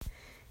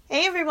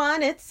Hey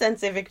everyone, it's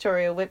Sensei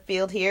Victoria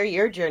Whitfield here,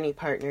 your journey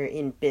partner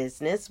in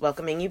business,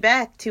 welcoming you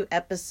back to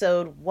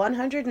episode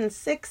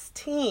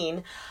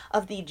 116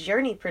 of the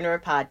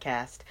Journeypreneur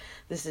podcast.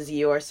 This is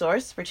your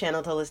source for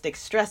channeled holistic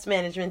stress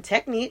management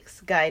techniques,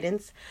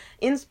 guidance,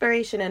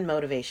 inspiration, and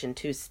motivation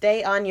to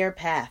stay on your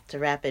path to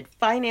rapid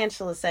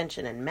financial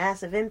ascension and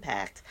massive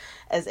impact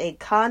as a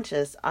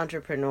conscious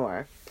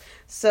entrepreneur.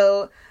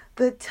 So,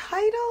 the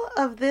title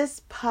of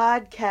this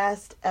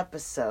podcast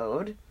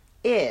episode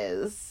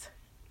is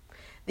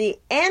The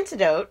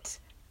Antidote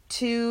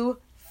to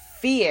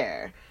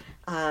Fear.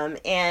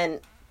 And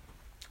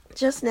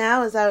just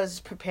now, as I was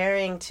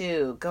preparing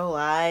to go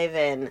live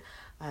and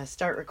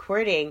start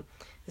recording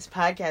this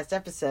podcast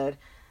episode,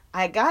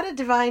 I got a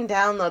divine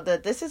download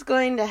that this is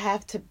going to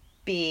have to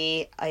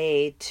be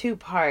a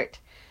two-part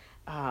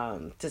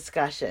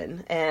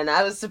discussion. And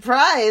I was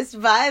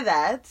surprised by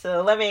that,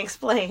 so let me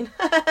explain.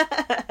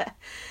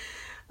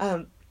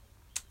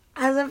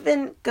 As I've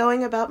been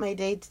going about my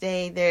day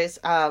today, there's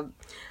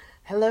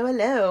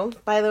Hello.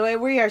 By the way,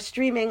 we are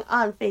streaming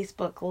on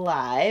Facebook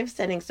Live,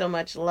 sending so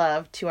much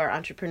love to our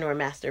Entrepreneur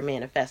Master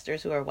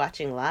Manifestors who are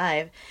watching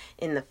live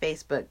in the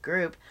Facebook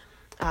group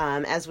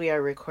as we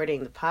are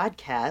recording the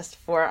podcast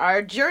for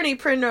our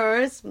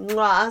Journeypreneurs.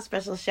 Mwah!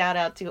 Special shout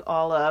out to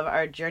all of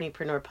our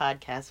Journeypreneur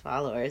podcast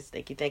followers.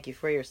 Thank you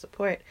for your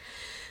support.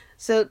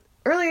 So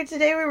earlier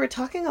today, we were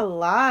talking a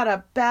lot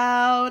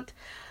about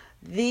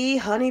the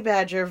honey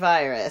badger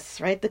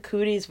virus, right? The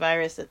cooties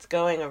virus that's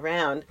going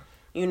around.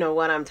 You know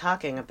what I'm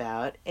talking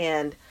about.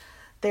 And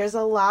there's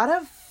a lot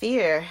of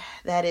fear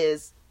that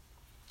is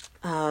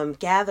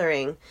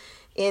gathering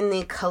in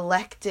the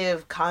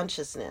collective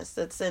consciousness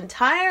that's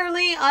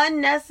entirely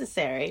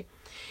unnecessary.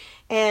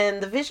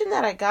 And the vision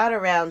that I got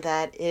around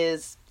that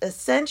is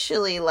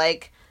essentially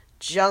like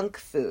junk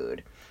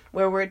food,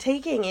 where we're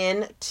taking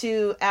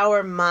into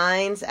our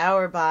minds,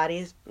 our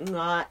bodies,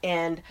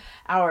 and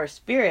our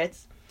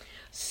spirits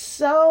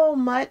so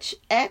much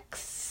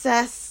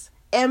excess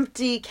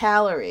empty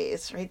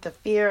calories, right? The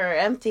fear or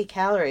empty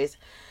calories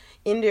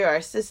into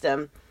our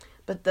system.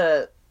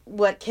 But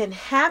what can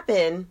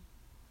happen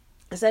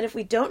is that if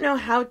we don't know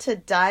how to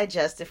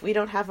digest, if we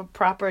don't have a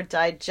proper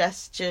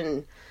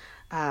digestion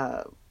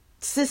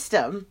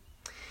system,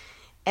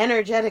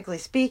 energetically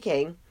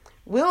speaking,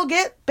 we'll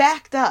get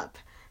backed up.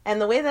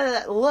 And the way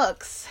that it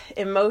looks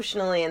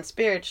emotionally and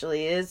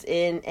spiritually is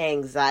in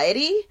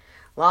anxiety,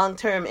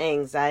 long-term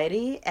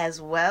anxiety,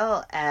 as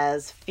well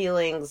as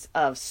feelings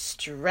of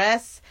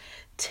stress,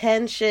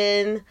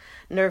 tension,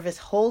 nervous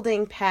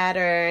holding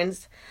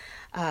patterns,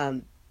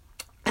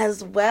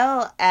 as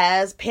well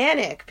as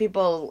panic,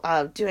 people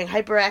doing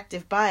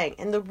hyperactive buying.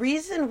 And the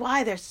reason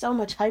why there's so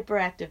much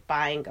hyperactive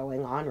buying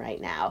going on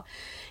right now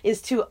is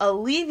to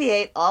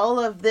alleviate all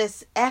of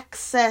this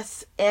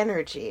excess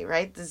energy,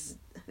 right?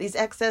 These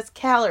excess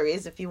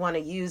calories, if you want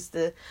to use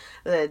the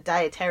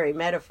dietary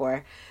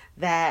metaphor,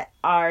 that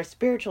our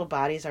spiritual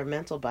bodies, our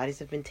mental bodies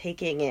have been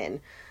taking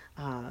in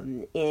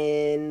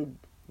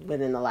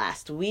within the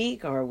last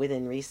week or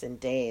within recent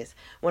days.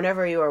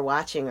 Whenever you are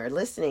watching or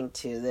listening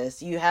to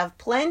this, you have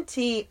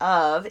plenty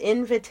of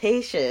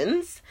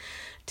invitations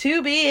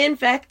to be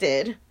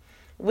infected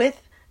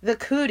with the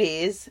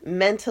cooties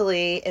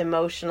mentally,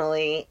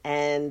 emotionally,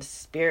 and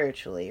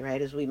spiritually,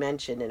 right? As we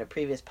mentioned in a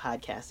previous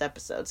podcast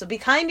episode. So be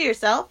kind to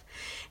yourself.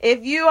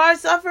 If you are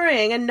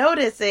suffering and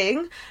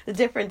noticing the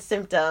different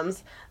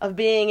symptoms of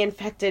being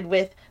infected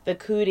with the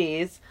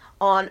cooties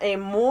on a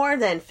more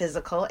than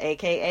physical,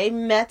 aka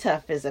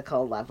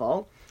metaphysical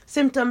level,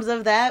 symptoms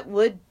of that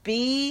would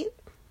be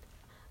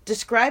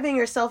describing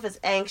yourself as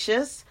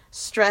anxious,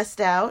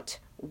 stressed out,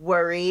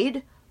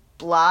 worried,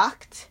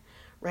 blocked,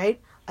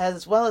 right?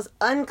 As well as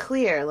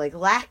unclear, like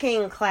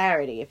lacking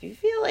clarity. If you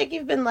feel like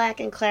you've been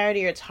lacking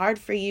clarity or it's hard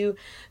for you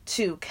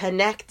to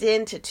connect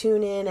in, to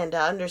tune in, and to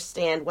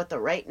understand what the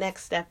right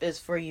next step is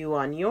for you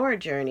on your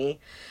journey,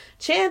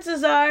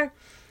 chances are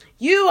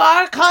you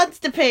are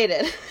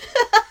constipated.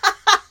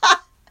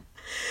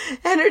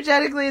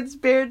 Energetically and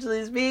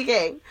spiritually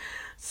speaking.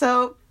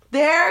 So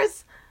there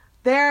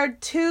are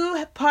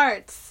two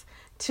parts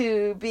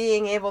to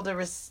being able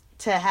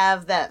to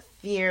have that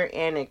fear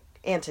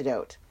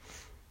antidote.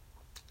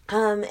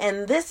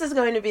 And this is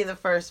going to be the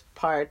first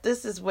part.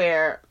 This is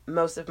where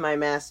most of my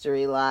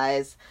mastery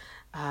lies,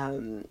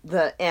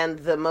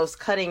 the most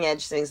cutting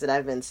edge things that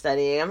I've been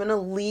studying. I'm going to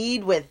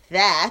lead with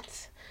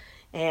that.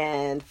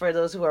 And for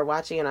those who are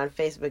watching it on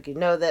Facebook, you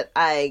know that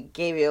I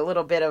gave you a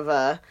little bit of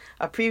a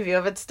preview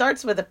of it.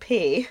 Starts with a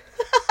P.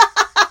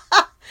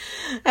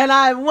 And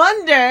I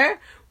wonder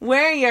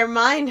where your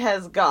mind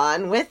has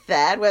gone with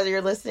that, whether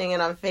you're listening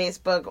in on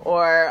Facebook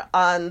or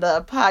on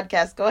the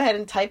podcast. Go ahead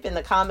and type in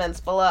the comments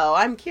below.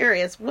 I'm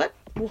curious, what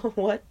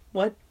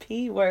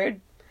P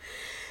word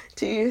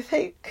do you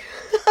think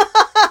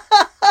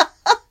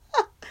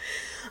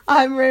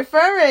I'm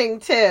referring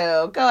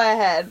to? Go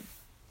ahead.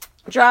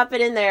 Drop it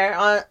in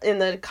there in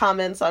the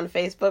comments on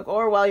Facebook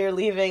or while you're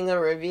leaving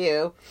a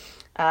review.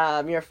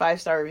 your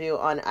 5-star review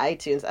on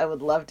iTunes. I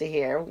would love to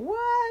hear,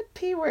 what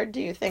P word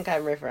do you think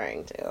I'm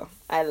referring to?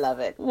 I love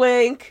it.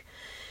 Wink.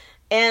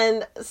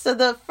 And so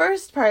the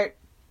first part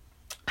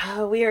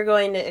we are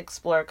going to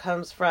explore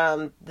comes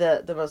from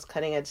the most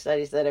cutting edge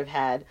studies that have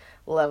had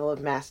level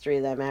of mastery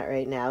that I'm at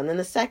right now. And then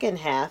the second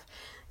half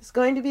is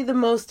going to be the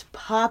most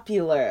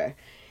popular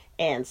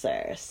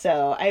answer.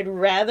 So I'd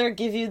rather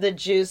give you the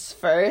juice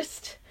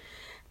first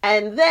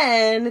and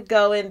then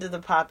go into the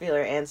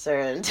popular answer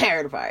and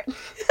tear it apart.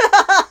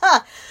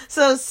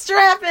 So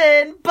strap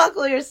in,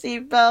 buckle your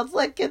seatbelts.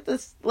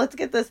 Let's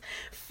get this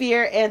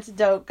fear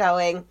antidote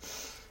going.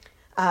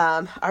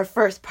 Our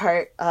first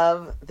part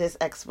of this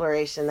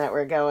exploration that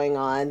we're going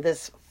on,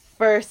 this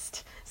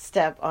first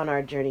step on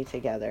our journey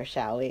together,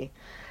 shall we?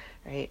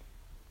 Right?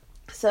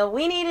 So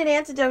we need an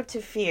antidote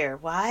to fear.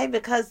 Why?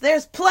 Because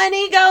there's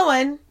plenty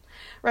going,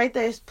 right?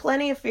 There's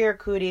plenty of fear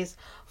cooties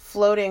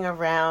floating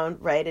around,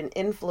 right, and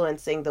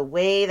influencing the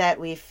way that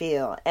we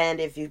feel. And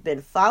if you've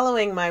been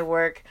following my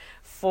work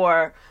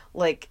for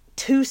like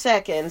 2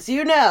 seconds,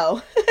 you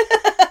know,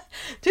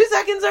 2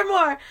 seconds or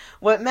more,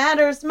 what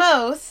matters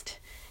most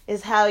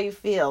is how you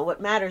feel.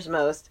 What matters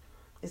most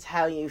is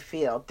how you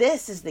feel.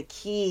 This is the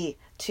key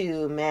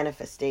to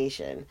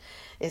manifestation,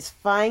 is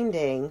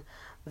finding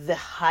the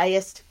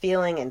highest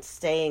feeling and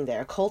staying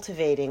there,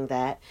 cultivating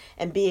that,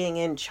 and being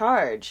in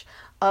charge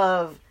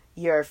of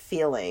your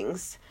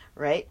feelings,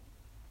 right?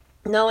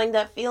 Knowing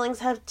that feelings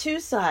have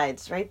 2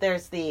 sides, right?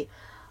 There's the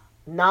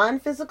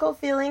non-physical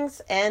feelings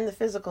and the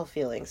physical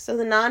feelings. So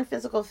the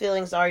non-physical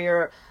feelings are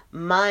your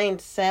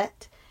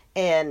mindset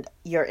and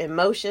your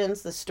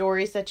emotions, the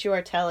stories that you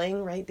are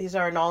telling, right? These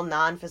are all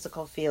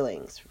non-physical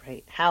feelings,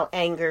 right? How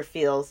anger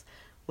feels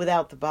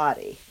without the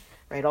body,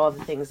 right? All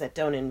the things that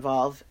don't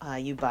involve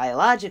you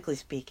biologically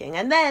speaking.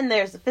 And then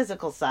there's the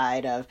physical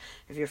side of,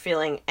 if you're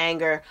feeling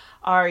anger,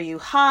 are you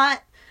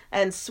hot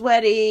and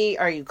sweaty?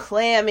 Are you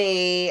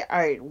clammy?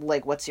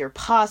 What's your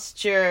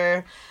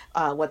posture?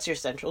 What's your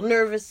central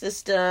nervous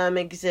system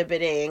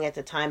exhibiting at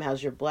the time?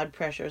 How's your blood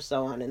pressure?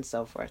 So on and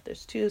so forth.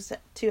 There's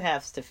two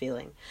halves to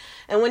feeling.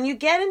 And when you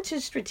get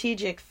into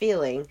strategic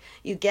feeling,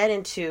 you get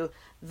into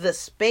the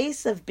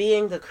space of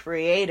being the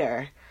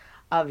creator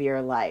of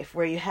your life,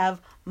 where you have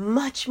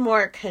much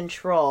more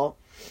control,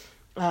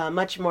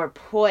 much more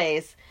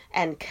poise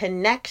and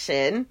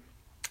connection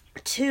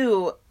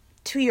to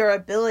your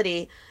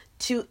ability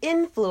to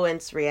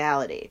influence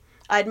reality.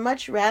 I'd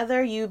much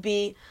rather you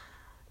be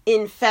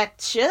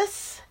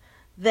infectious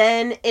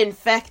than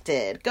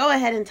infected. Go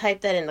ahead and type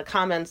that in the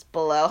comments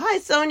below. Hi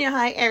Sonia,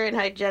 hi Erin,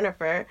 hi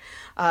Jennifer,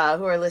 who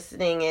are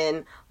listening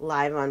in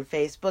live on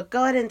Facebook.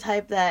 Go ahead and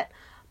type that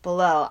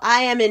below.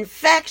 I am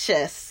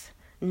infectious,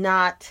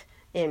 not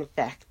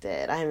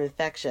infected. I am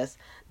infectious,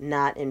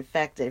 not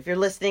infected. If you're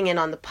listening in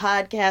on the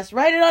podcast,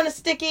 write it on a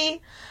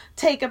sticky,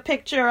 take a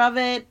picture of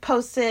it,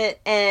 post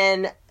it,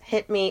 and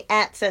hit me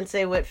at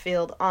Sensei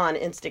Whitfield on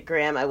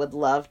Instagram. I would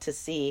love to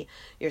see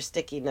your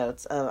sticky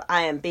notes of,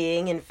 I am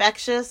being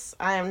infectious,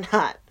 I am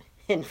not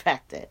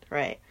infected,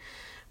 right?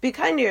 Be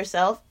kind to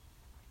yourself.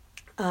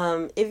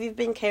 If you've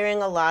been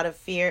carrying a lot of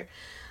fear,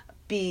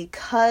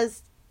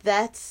 because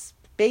that's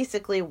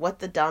basically what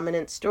the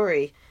dominant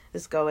story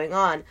is going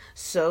on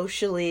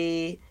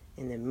socially,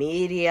 in the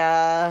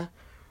media,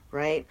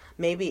 right?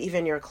 Maybe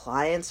even your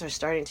clients are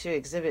starting to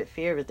exhibit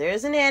fear, but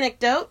there's an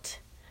antidote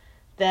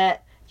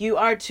that you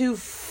are to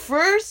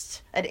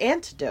first, an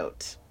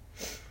antidote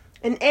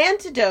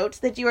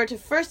that you are to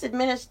first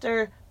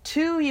administer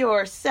to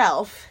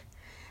yourself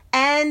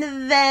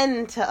and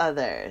then to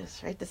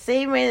others, right? The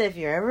same way that if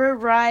you're ever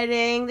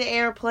riding the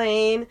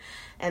airplane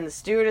and the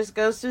stewardess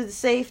goes through the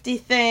safety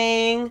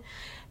thing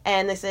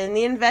and they say in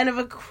the event of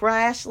a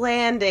crash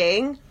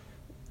landing,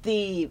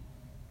 the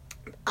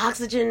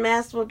oxygen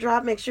mask will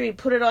drop. Make sure you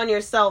put it on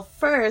yourself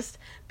first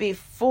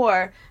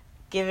before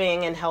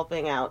giving and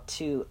helping out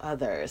to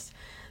others.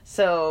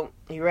 So,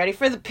 you ready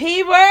for the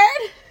P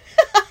word?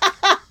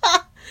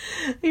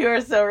 You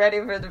are so ready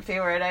for the P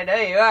word. I know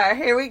you are.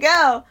 Here we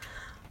go.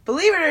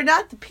 Believe it or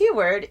not, the P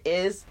word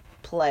is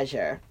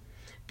pleasure.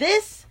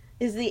 This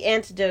is the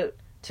antidote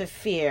to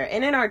fear.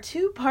 And in our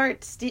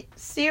 2-part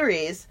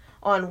series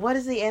on what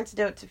is the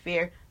antidote to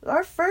fear,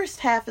 our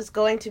first half is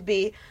going to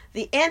be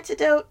the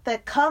antidote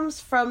that comes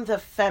from the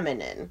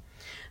feminine.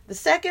 The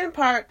second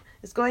part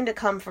is going to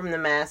come from the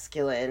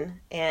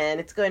masculine, and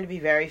it's going to be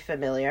very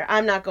familiar.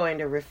 I'm not going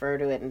to refer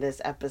to it in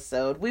this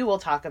episode. We will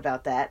talk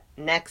about that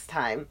next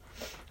time.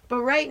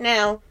 But right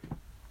now,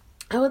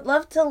 I would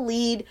love to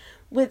lead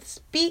with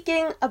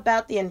speaking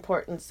about the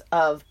importance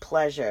of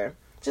pleasure.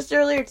 Just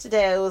earlier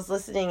today, I was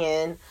listening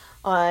in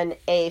on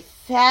a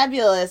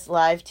fabulous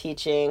live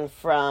teaching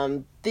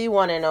from the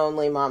one and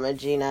only Mama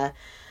Gina,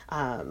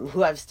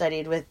 who I've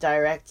studied with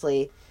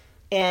directly.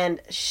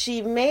 And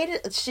she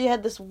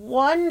had this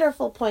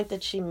wonderful point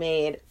that she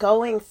made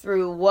going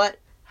through what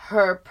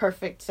her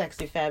perfect,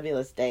 sexy,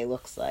 fabulous day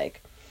looks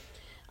like.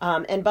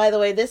 And by the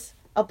way, this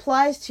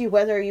applies to you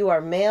whether you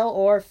are male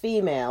or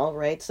female,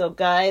 right? So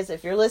guys,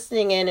 if you're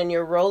listening in and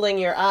you're rolling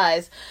your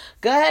eyes,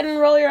 go ahead and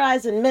roll your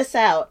eyes and miss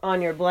out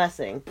on your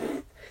blessing.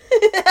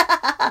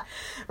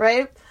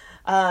 Right?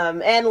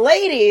 And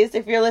ladies,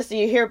 if you're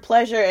listening, you hear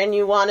pleasure and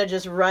you want to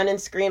just run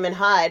and scream and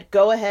hide,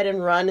 go ahead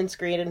and run and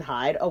scream and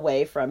hide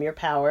away from your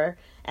power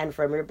and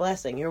from your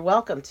blessing. You're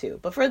welcome to.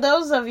 But for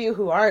those of you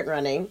who aren't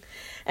running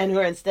and who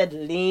are instead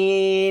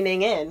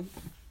leaning in,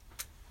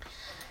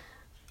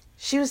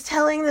 she was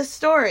telling this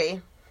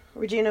story.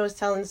 Regina was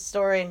telling the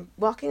story,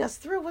 walking us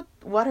through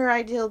what her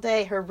ideal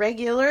day, her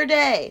regular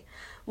day,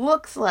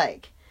 looks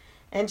like.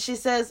 And she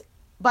says,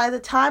 by the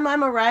time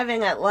I'm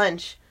arriving at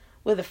lunch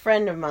with a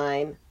friend of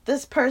mine,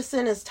 this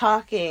person is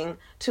talking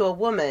to a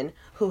woman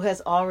who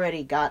has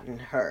already gotten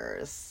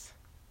hers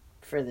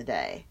for the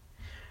day,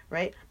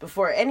 right?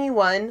 Before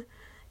anyone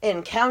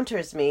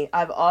encounters me,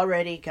 I've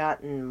already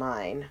gotten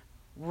mine.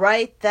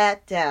 Write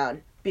that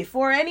down.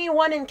 Before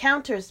anyone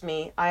encounters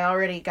me, I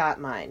already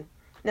got mine.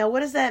 Now,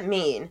 what does that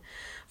mean?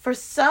 For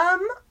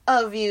some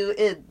of you,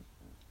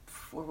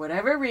 for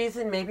whatever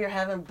reason, maybe you're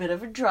having a bit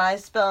of a dry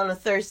spell and a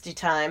thirsty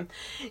time,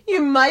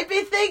 you might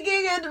be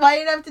thinking it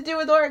might have to do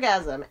with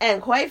orgasm.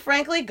 And quite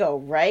frankly, go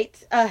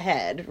right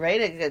ahead, right?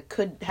 It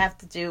could have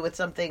to do with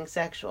something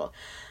sexual.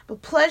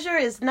 But pleasure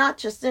is not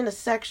just in a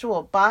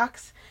sexual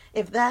box.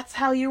 If that's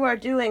how you are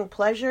doing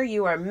pleasure,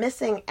 you are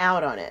missing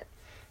out on it.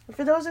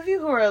 For those of you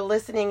who are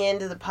listening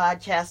into the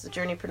podcast, the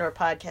Journeypreneur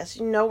podcast,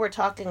 you know we're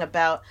talking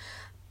about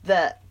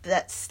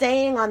that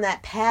staying on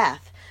that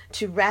path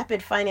to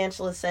rapid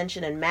financial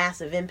ascension and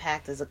massive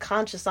impact as a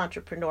conscious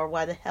entrepreneur.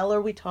 Why the hell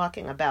are we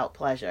talking about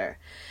pleasure?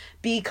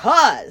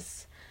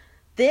 Because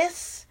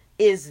this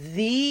is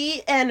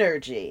the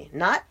energy,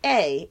 not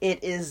it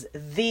is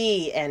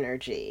the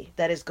energy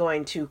that is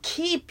going to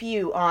keep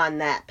you on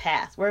that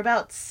path. We're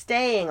about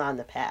staying on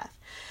the path.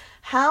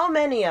 How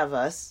many of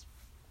us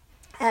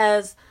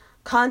as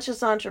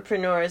conscious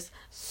entrepreneurs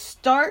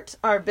start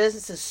our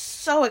businesses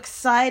so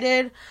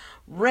excited,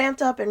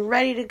 ramped up and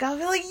ready to go?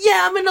 We're like,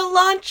 yeah, I'm going to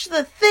launch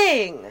the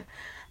thing.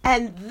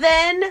 And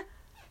then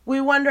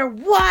we wonder,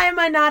 why am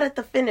I not at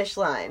the finish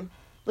line?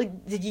 Like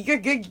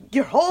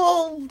your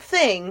whole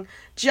thing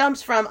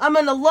jumps from, I'm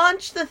going to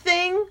launch the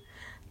thing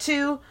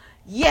to,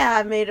 yeah,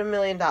 I made $1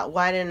 million.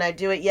 Why didn't I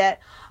do it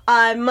yet?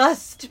 I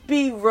must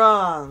be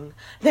wrong.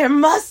 There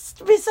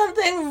must be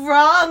something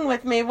wrong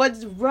with me.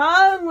 What's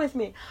wrong with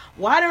me?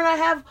 Why don't I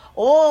have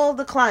all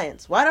the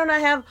clients? Why don't I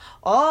have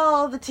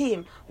all the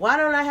team? Why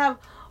don't I have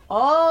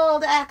all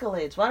the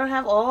accolades? Why don't I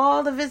have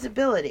all the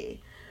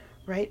visibility?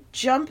 Right?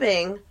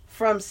 Jumping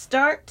from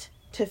start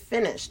to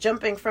finish.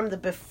 Jumping from the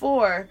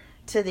before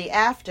to the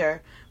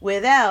after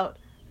without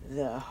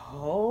the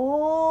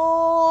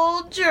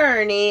whole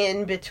journey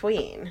in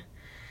between.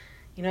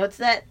 You know, it's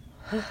that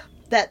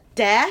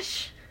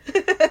dash,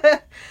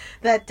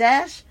 that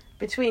dash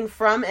between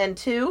from and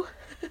to,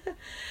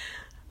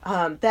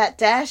 that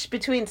dash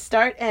between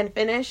start and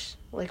finish,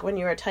 like when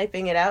you are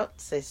typing it out,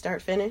 say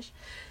start, finish,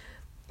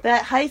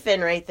 that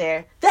hyphen right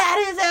there,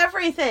 that is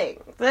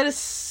everything. That is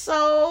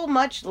so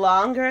much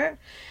longer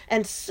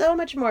and so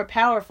much more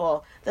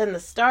powerful than the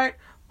start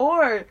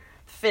or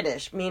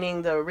finish,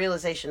 meaning the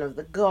realization of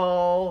the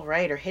goal,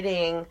 right, or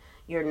hitting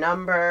your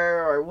number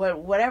or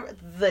whatever.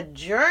 The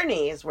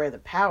journey is where the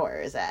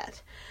power is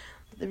at.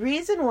 The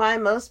reason why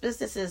most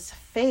businesses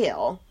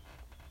fail,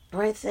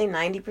 right, say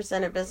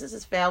 90% of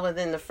businesses fail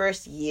within the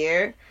first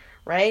year,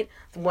 right,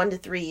 1 to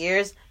 3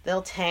 years,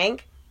 they'll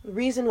tank. The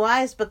reason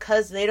why is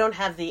because they don't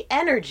have the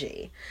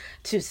energy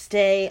to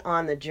stay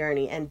on the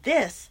journey. And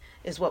this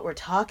is what we're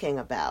talking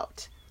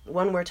about.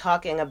 When we're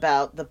talking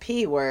about the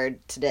P word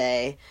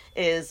today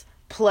is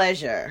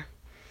pleasure,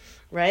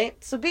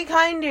 right? So be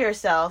kind to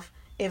yourself.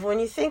 If when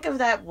you think of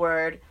that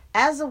word,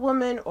 as a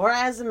woman or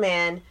as a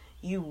man,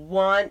 you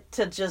want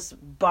to just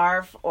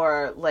barf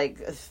or like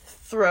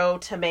throw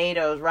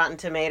rotten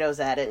tomatoes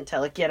at it and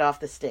tell it, get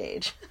off the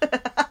stage.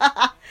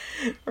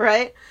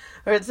 Right?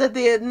 Or it's at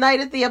the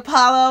night at the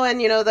Apollo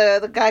and, you know,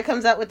 the guy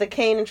comes out with the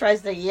cane and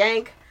tries to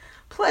yank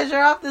pleasure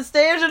off the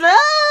stage.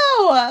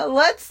 No!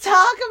 Let's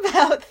talk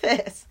about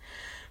this.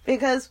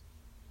 Because,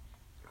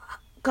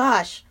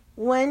 gosh,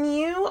 when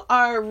you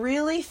are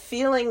really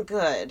feeling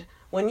good,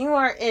 when you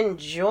are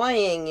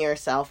enjoying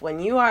yourself, when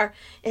you are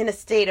in a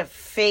state of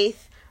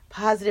faith,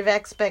 positive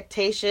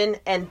expectation,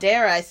 and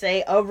dare I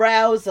say,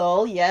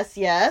 arousal,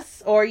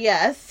 yes, or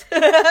yes.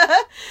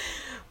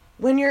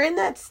 When you're in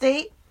that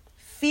state,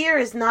 fear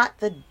is not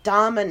the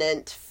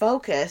dominant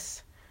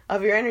focus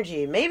of your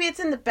energy. Maybe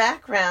it's in the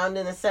background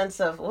in the sense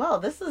of, well,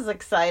 this is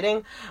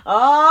exciting.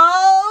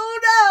 Oh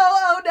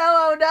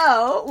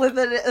no,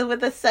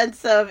 with a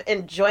sense of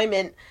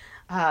enjoyment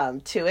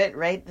to it,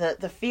 right?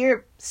 The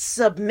fear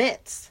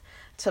submits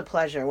to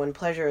pleasure when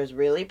pleasure is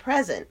really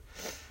present.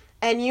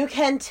 And you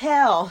can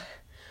tell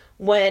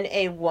when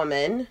a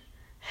woman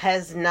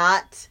has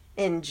not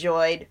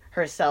enjoyed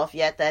herself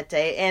yet that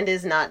day and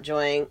is not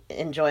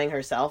enjoying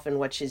herself and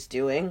what she's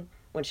doing,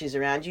 when she's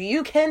around you.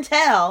 You can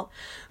tell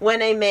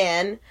when a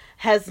man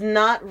has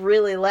not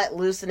really let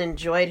loose and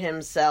enjoyed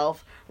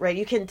himself, right?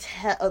 You can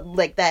tell,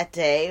 like that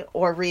day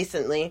or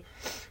recently,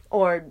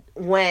 or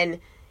when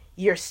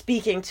you're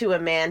speaking to a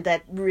man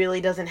that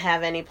really doesn't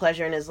have any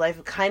pleasure in his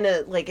life. Kind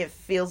of like it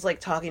feels like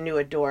talking to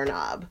a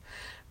doorknob,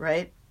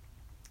 right?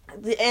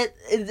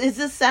 Is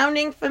this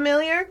sounding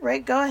familiar?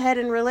 Right? Go ahead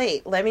and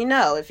relate. Let me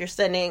know. If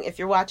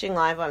you're watching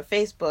live on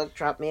Facebook,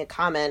 drop me a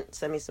comment,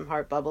 send me some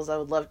heart bubbles. I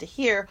would love to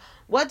hear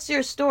what's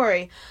your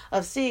story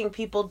of seeing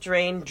people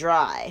drain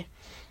dry,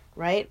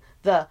 right?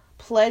 The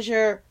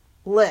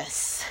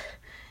pleasureless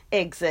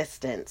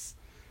existence.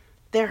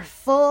 They're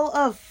full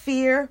of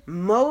fear,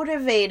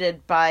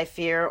 motivated by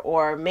fear,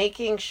 or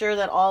making sure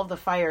that all of the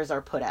fires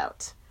are put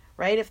out.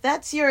 Right? If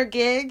that's your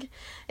gig,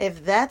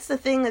 if that's the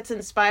thing that's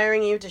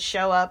inspiring you to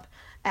show up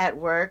at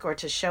work or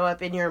to show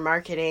up in your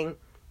marketing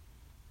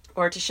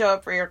or to show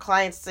up for your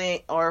clients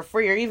or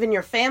for even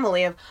your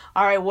family of,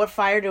 all right, what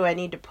fire do I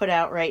need to put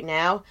out right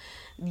now?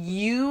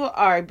 You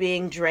are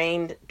being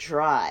drained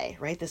dry,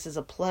 right? This is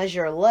a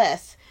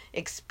pleasureless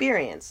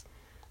experience.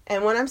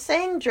 And when I'm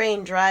saying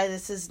drain dry,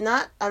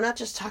 I'm not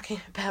just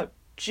talking about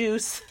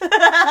juice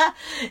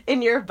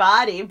in your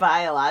body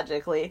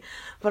biologically,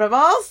 but I'm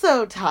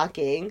also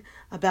talking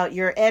about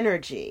your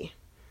energy,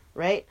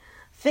 right?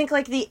 Think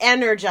like the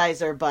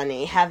Energizer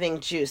Bunny having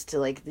juice to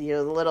like the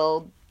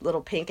little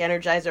pink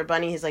Energizer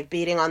Bunny. He's like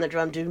beating on the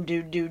drum, do,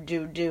 do, do,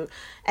 do, do,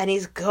 and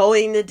he's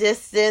going the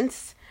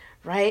distance,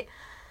 right?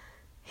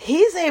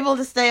 He's able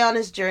to stay on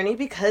his journey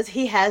because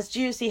he has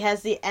juice. He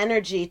has the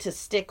energy to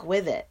stick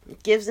with it.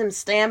 It gives him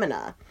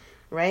stamina,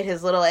 right?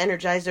 His little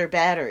Energizer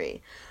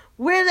battery.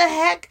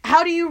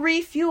 How do you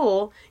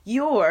refuel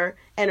your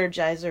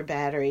Energizer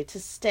battery to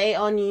stay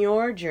on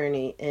your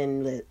journey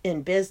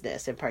in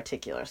business in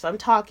particular? So I'm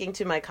talking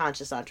to my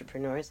conscious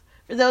entrepreneurs.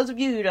 For those of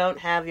you who don't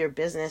have your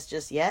business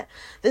just yet,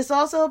 this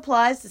also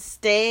applies to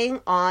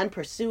staying on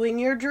pursuing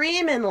your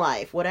dream in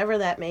life, whatever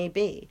that may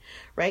be,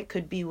 right?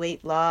 Could be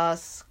weight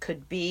loss,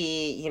 could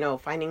be,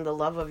 finding the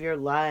love of your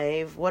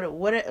life,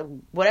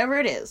 whatever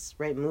it is,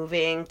 right?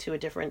 Moving to a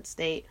different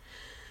state.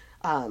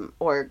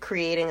 Or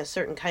creating a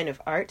certain kind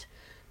of art.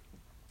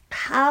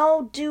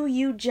 How do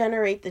you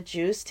generate the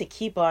juice to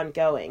keep on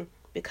going?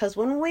 Because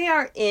when we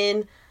are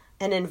in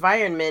an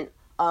environment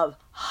of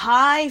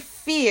high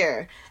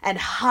fear and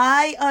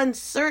high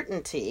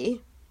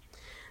uncertainty,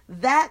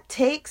 that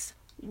takes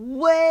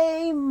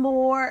way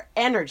more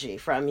energy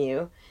from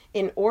you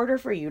in order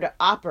for you to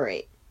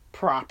operate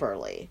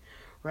properly,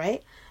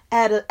 right?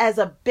 As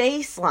a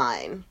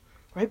baseline,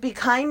 right? Be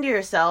kind to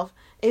yourself.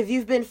 If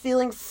you've been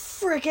feeling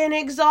freaking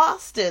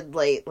exhausted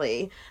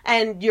lately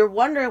and you're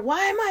wondering, why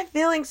am I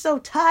feeling so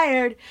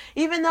tired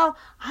even though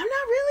I'm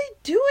not really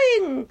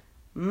doing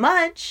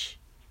much,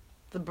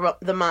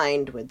 the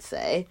mind would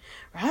say,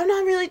 I'm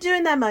not really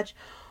doing that much.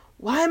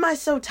 Why am I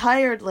so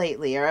tired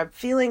lately? Or I'm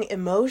feeling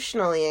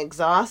emotionally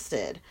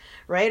exhausted,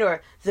 right?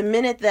 Or the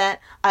minute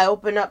that I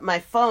open up my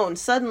phone,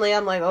 suddenly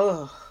I'm like,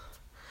 oh,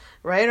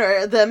 right?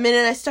 Or the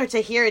minute I start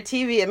to hear a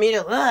TV,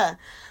 immediately,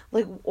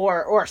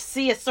 or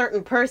see a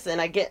certain person,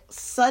 I get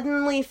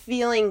suddenly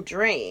feeling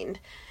drained.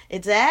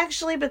 It's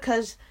actually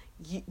because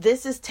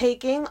this is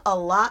taking a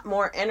lot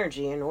more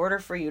energy in order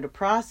for you to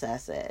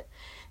process it.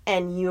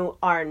 And you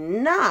are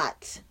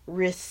not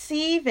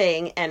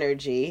receiving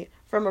energy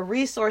from a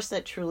resource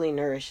that truly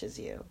nourishes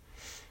you.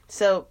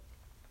 So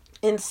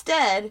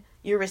instead,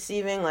 you're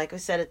receiving, like I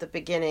said at the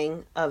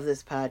beginning of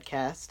this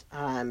podcast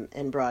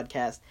and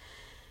broadcast,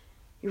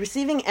 you're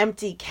receiving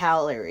empty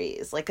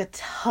calories, like a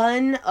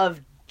ton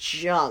of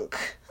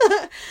junk.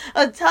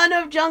 A ton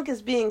of junk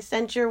is being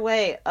sent your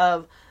way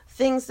of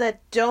things that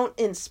don't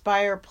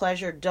inspire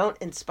pleasure, don't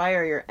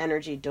inspire your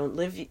energy, don't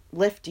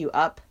lift you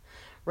up,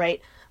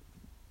 right?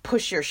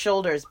 Push your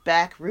shoulders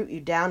back, root you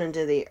down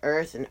into the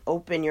earth, and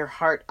open your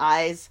heart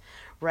eyes,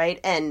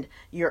 right? And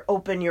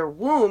open your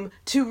womb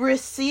to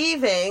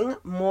receiving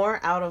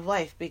more out of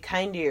life. Be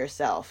kind to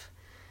yourself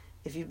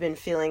if you've been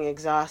feeling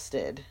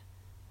exhausted,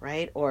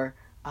 right? Or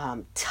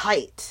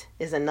tight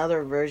is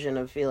another version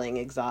of feeling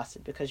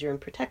exhausted because you're in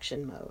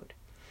protection mode.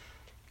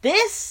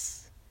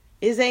 This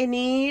is a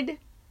need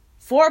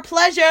for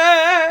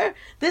pleasure.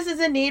 This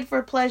is a need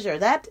for pleasure.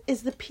 That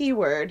is the P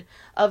word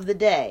of the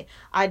day.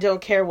 I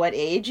don't care what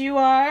age you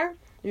are.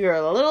 You're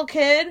a little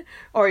kid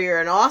or you're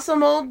an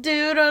awesome old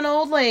dude or an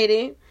old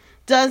lady.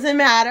 Doesn't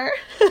matter.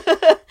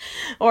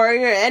 Or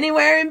you're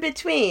anywhere in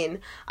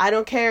between. I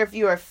don't care if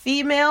you are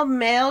female,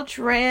 male,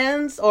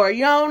 trans, or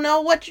you don't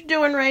know what you're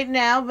doing right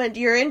now, but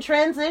you're in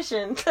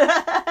transition.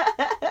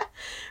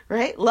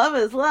 Right? Love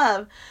is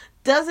love.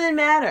 Doesn't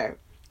matter.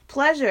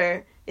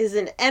 Pleasure is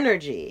an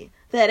energy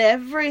that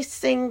every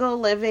single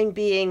living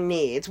being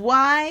needs.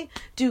 Why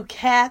do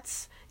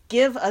cats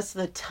give us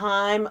the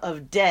time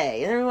of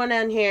day? Everyone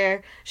on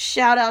here,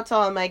 shout out to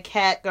all my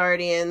cat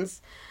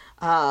guardians.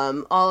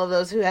 All of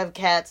those who have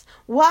cats.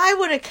 Why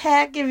would a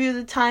cat give you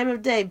the time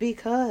of day?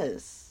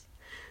 Because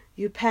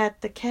you pat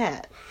the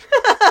cat.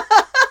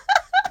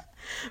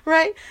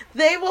 Right?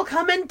 They will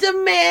come and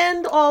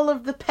demand all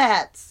of the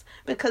pats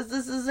because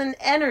this is an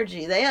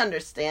energy. They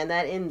understand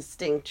that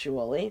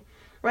instinctually,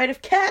 right?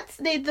 If cats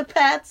need the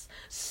pets,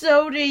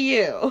 so do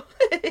you,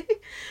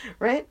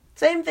 right?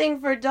 Same thing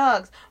for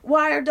dogs.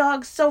 Why are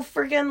dogs so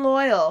freaking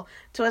loyal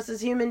to us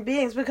as human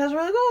beings? Because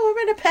we're like, oh,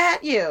 we're going to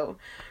pat you,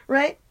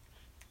 right?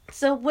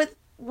 So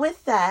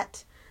with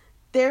that,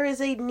 there is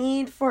a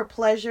need for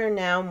pleasure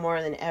now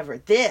more than ever.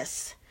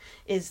 This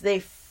is the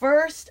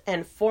first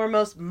and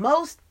foremost,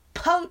 most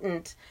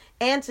potent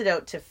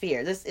antidote to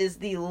fear. This is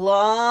the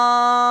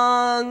long-acting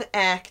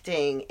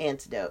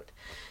antidote.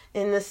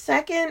 In the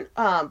second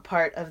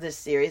part of this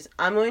series,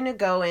 I'm going to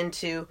go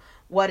into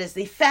what is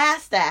the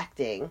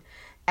fast-acting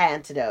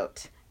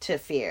antidote to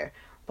fear.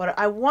 But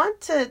I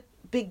want to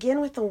begin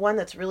with the one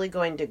that's really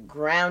going to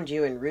ground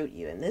you and root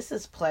you, and this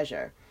is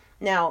pleasure.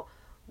 Now,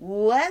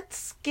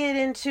 let's get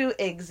into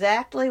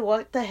exactly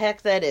what the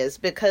heck that is,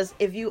 because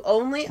if you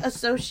only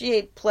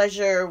associate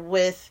pleasure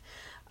with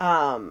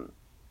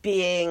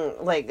being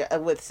like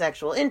with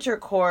sexual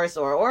intercourse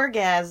or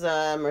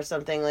orgasm or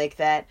something like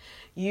that,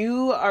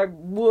 you got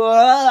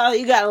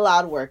a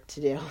lot of work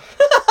to do.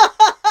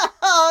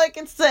 All I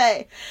can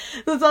say.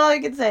 That's all I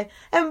can say.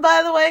 And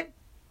by the way,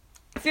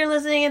 if you're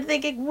listening and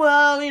thinking,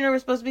 well, we're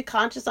supposed to be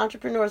conscious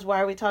entrepreneurs, why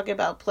are we talking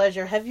about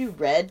pleasure? Have you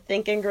read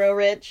Think and Grow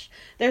Rich?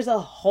 There's a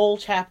whole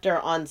chapter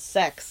on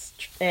sex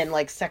and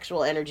like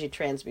sexual energy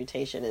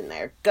transmutation in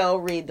there. Go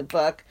read the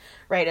book,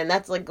 right? And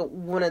that's like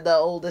one of the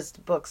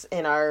oldest books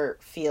in our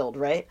field,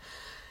 right?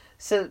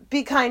 So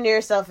be kind to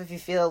yourself if you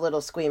feel a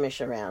little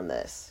squeamish around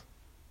this.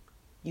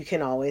 You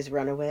can always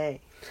run away.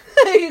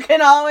 You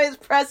can always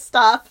press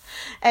stop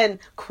and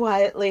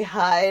quietly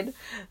hide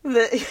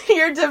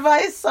your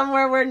device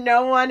somewhere where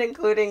no one,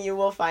 including you,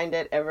 will find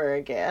it ever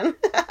again.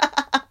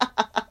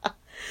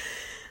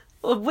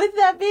 Well, with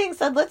that being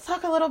said, let's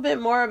talk a little bit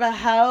more about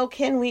how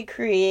can we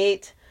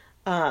create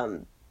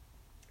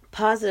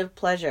positive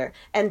pleasure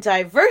and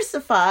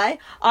diversify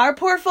our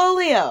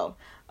portfolio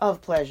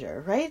of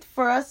pleasure, right?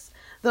 For us,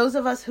 those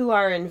of us who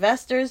are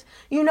investors,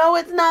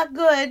 it's not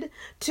good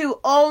to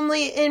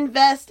only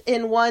invest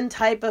in one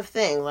type of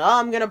thing. Well,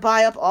 I'm going to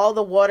buy up all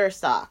the water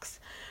stocks,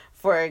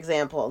 for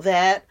example.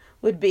 That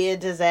would be a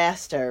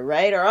disaster,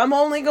 right? Or I'm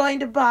only going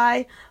to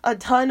buy a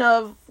ton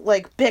of,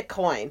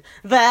 Bitcoin.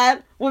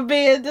 That would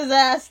be a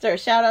disaster.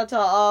 Shout out to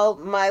all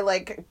my,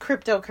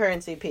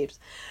 cryptocurrency peeps.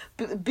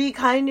 Be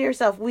kind to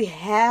yourself. We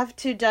have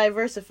to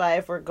diversify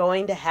if we're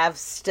going to have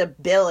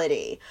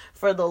stability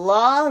for the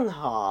long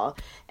haul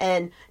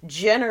and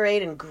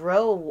generate and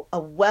grow a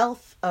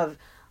wealth of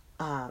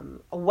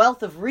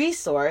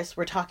resource.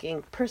 We're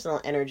talking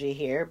personal energy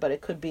here, but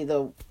it could be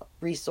the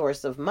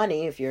resource of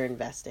money if you're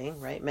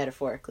investing, right?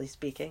 Metaphorically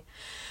speaking.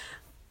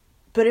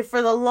 But if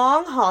for the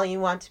long haul you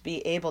want to be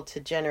able to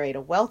generate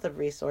a wealth of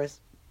resource,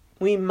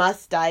 we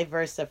must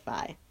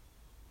diversify.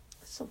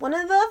 So one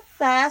of the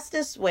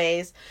fastest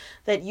ways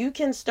that you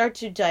can start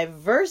to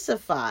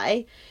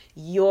diversify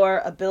your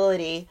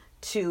ability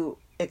to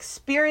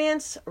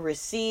experience,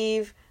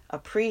 receive,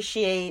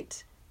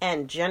 appreciate,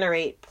 and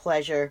generate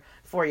pleasure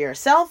for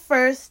yourself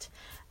first,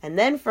 and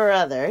then for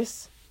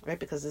others, right?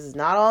 Because this is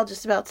not all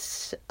just about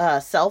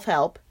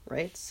self-help,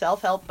 right?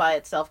 Self-help by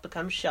itself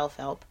becomes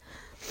shelf-help.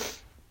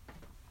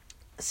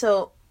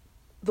 So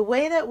the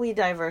way that we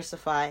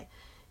diversify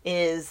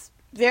is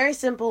very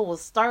simple. We'll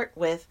start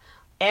with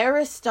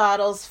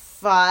Aristotle's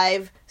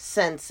 5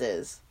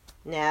 senses.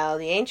 Now,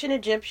 the ancient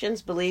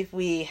Egyptians believe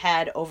we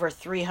had over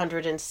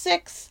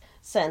 306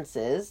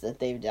 senses that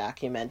they've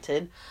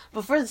documented.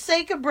 But for the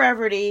sake of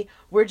brevity,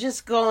 we're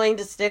just going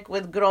to stick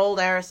with good old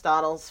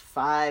Aristotle's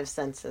 5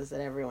 senses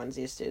that everyone's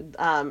used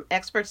to.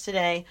 Experts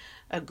today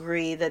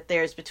agree that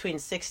there's between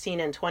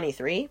 16 and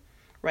 23,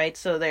 right?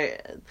 So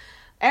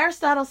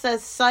Aristotle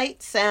says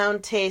sight,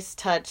 sound, taste,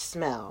 touch,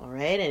 smell,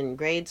 right? In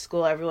grade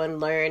school, everyone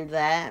learned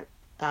that.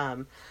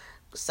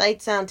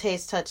 Sight, sound,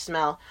 taste, touch,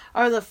 smell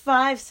are the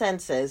 5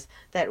 senses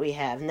that we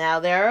have. Now,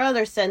 there are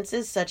other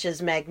senses such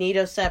as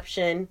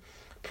magnetoception,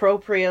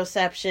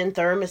 proprioception,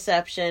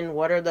 thermoception.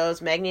 What are those?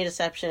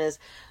 Magnetoception is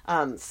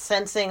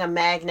sensing a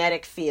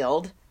magnetic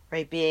field,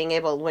 right? Being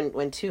able,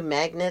 when 2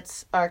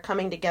 magnets are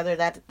coming together,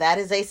 that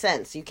is a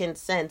sense. You can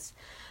sense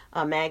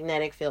a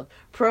magnetic field.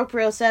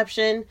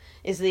 Proprioception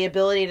is the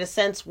ability to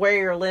sense where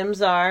your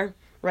limbs are,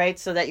 right?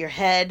 So that your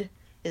head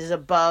is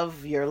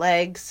above your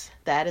legs.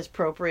 That is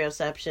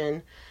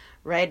proprioception,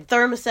 right?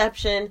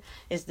 Thermoception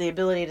is the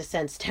ability to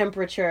sense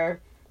temperature,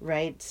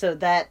 right? So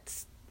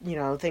that's,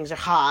 things are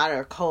hot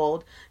or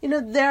cold.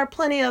 There are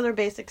plenty of other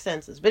basic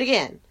senses. But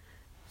again,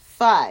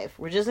 5.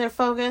 We're just going to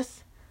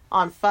focus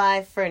on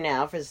 5 for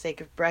now for the sake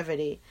of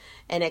brevity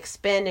and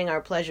expanding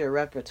our pleasure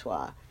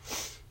repertoire.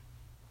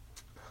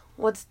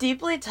 What's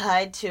deeply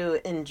tied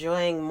to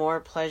enjoying more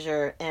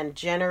pleasure and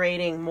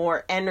generating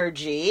more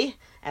energy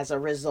as a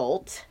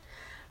result,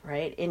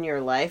 right, in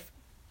your life,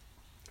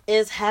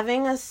 is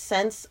having a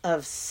sense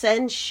of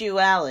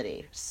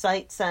sensuality.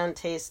 Sight, sound,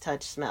 taste,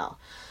 touch, smell.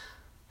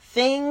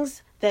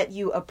 Things that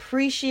you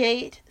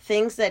appreciate,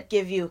 things that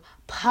give you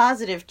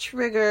positive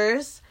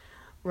triggers,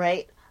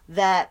 right,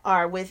 that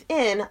are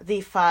within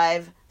the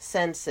 5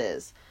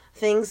 senses,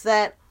 things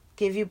that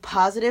give you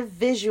positive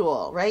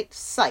visual, right?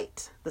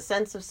 Sight, the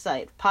sense of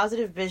sight,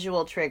 positive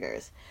visual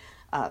triggers,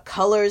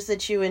 colors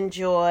that you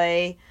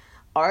enjoy,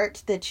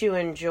 art that you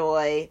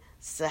enjoy,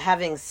 so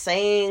having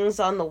sayings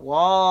on the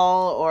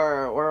wall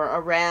or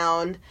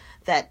around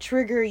that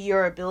trigger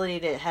your ability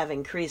to have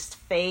increased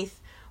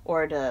faith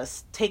or to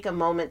take a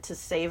moment to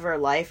savor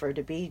life or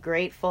to be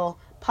grateful.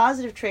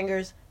 Positive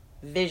triggers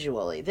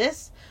visually.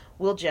 This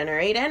will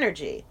generate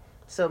energy.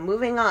 So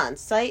moving on,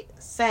 sight,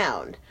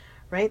 sound,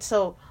 right?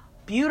 So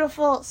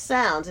beautiful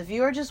sounds. If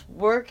you are just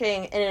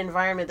working in an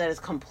environment that is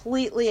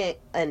completely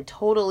and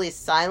totally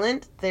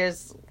silent,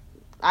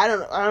 I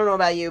don't know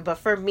about you, but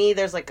for me,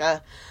 there's like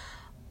a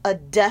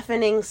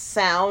deafening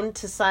sound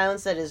to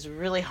silence that is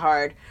really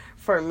hard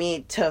for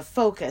me to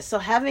focus. So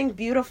having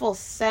beautiful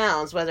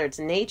sounds, whether it's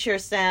nature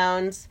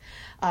sounds,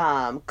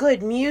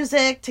 good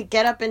music to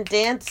get up and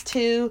dance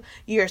to,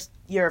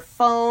 your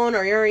phone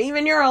or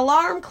even your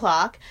alarm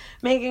clock,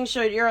 making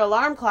sure your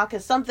alarm clock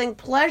is something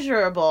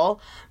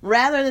pleasurable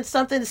rather than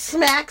something that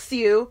smacks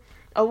you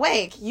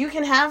awake. You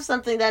can have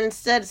something that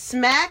instead of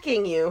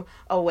smacking you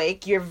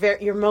awake,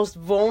 your most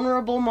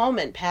vulnerable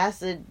moment,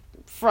 passage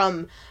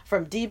from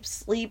deep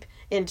sleep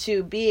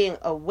into being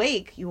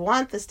awake. You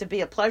want this to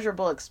be a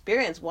pleasurable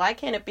experience. Why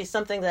can't it be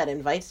something that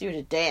invites you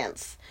to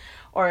dance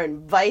or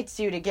invites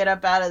you to get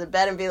up out of the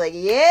bed and be like,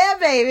 yeah,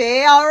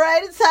 baby, all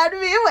right, it's time to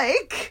be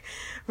awake,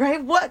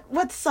 right?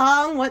 What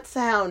song, what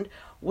sound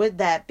would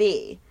that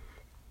be,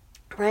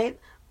 right?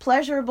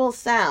 Pleasurable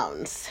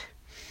sounds,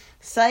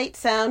 sight,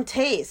 sound,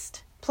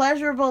 taste.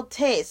 Pleasurable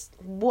taste.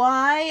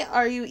 Why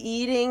are you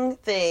eating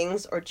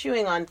things or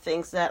chewing on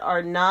things that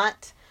are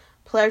not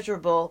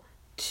pleasurable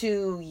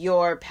to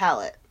your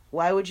palate?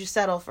 Why would you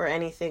settle for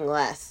anything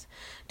less?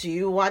 Do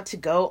you want to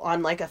go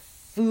on like a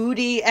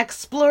foodie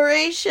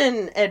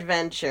exploration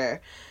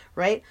adventure,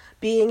 right?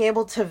 Being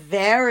able to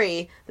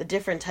vary the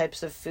different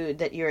types of food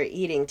that you're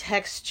eating,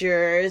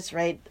 textures,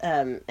 right?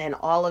 And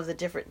all of the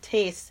different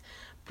tastes,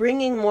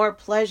 bringing more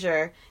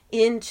pleasure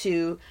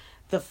into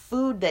the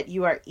food that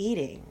you are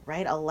eating,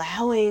 right?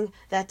 Allowing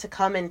that to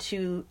come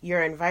into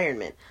your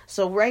environment.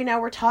 So right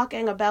now we're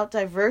talking about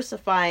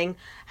diversifying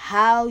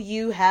how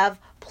you have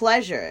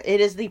pleasure.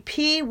 It is the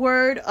P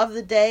word of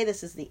the day.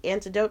 This is the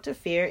antidote to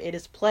fear. It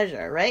is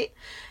pleasure, right?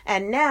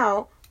 And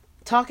now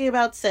talking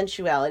about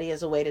sensuality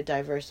as a way to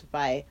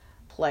diversify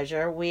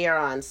pleasure, we are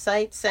on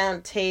sight,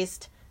 sound,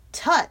 taste,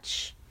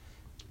 touch.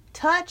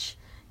 Touch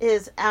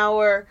is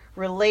our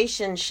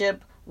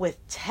relationship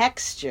with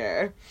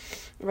texture,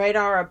 right?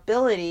 Our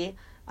ability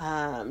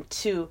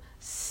to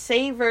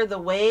savor the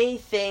way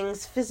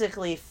things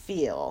physically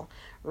feel,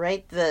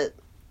 right? The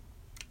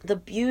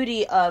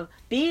beauty of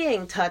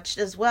being touched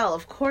as well.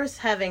 Of course,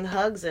 having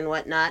hugs and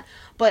whatnot,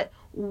 but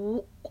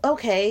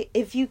okay,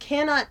 if you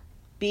cannot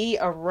be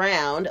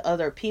around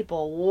other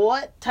people,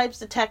 what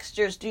types of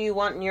textures do you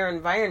want in your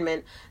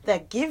environment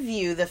that give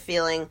you the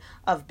feeling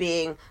of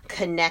being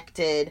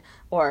connected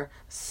or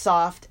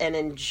soft and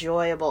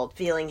enjoyable,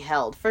 feeling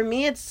held? For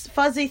me, it's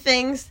fuzzy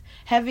things,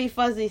 heavy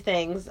fuzzy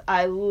things.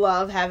 I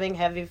love having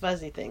heavy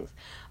fuzzy things.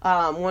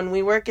 When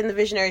we work in the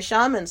Visionary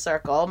Shaman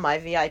Circle, my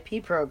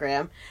VIP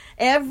program,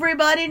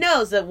 everybody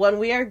knows that when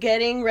we are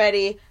getting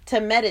ready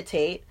to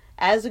meditate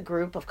as a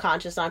group of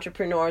conscious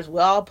entrepreneurs, we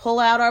all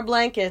pull out our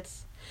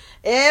blankets.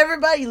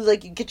 Everybody,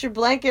 like, you get your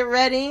blanket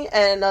ready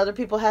and other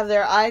people have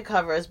their eye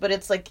covers, but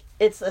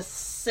it's a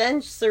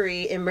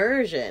sensory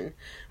immersion,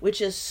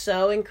 which is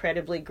so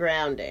incredibly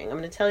grounding. I'm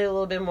going to tell you a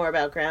little bit more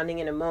about grounding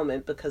in a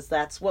moment because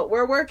that's what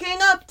we're working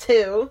up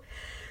to,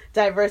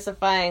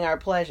 diversifying our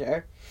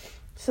pleasure.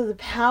 So the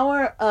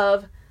power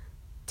of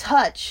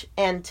touch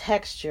and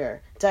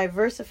texture,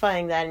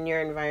 diversifying that in your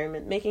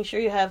environment, making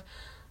sure you have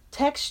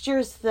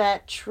textures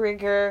that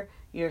trigger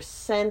your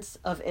sense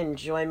of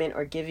enjoyment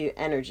or give you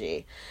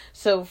energy.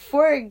 So,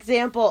 for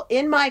example,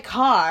 in my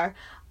car,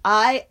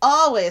 I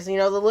always,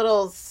 the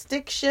little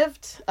stick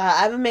shift, I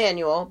have a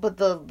manual, but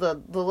the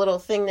little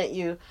thing that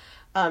you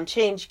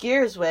change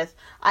gears with,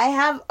 I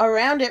have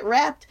around it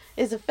wrapped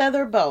is a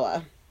feather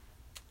boa.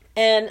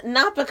 And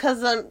not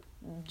because I'm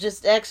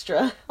just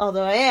extra,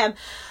 although I am,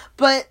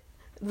 but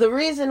the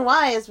reason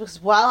why is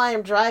because while I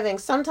am driving,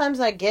 sometimes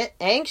I get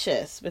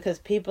anxious because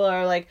people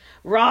are like,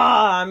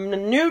 rah, I'm a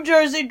New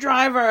Jersey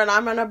driver and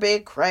I'm gonna be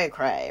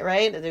cray-cray,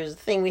 right? There's a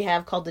thing we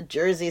have called the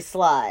Jersey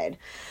slide.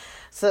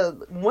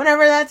 So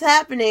whenever that's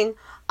happening,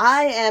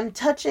 I am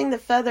touching the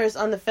feathers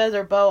on the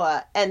feather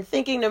boa and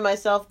thinking to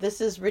myself,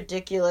 this is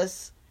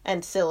ridiculous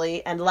and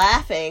silly, and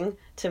laughing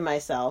to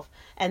myself.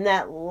 And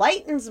that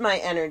lightens my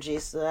energy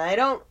so that I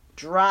don't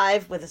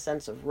drive with a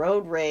sense of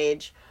road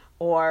rage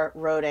or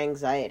road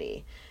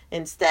anxiety.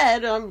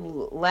 Instead,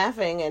 I'm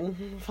laughing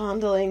and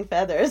fondling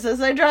feathers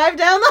as I drive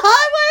down the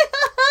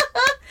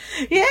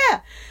highway. Yeah,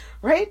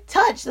 right?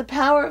 Touch, the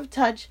power of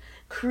touch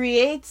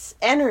creates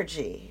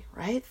energy,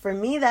 right? For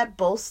me, that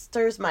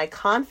bolsters my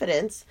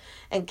confidence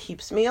and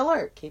keeps me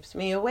alert, keeps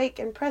me awake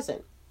and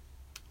present.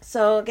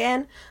 So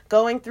again,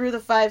 going through the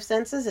 5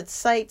 senses, it's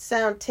sight,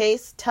 sound,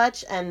 taste,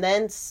 touch, and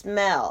then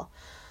smell.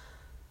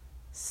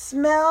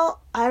 Smell,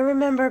 I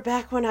remember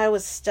back when I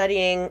was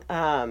studying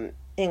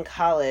in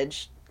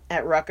college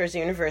at Rutgers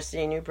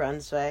University in New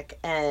Brunswick,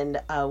 and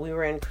we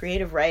were in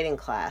creative writing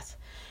class.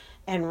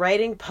 And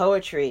writing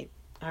poetry,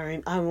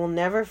 I will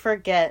never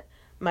forget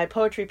my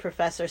poetry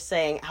professor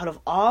saying, out of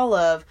all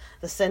of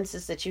the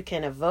senses that you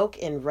can evoke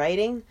in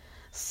writing,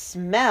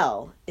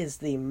 smell is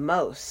the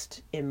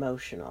most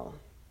emotional.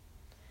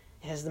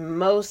 It has the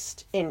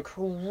most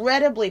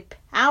incredibly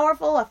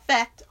powerful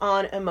effect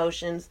on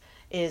emotions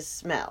is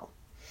smell.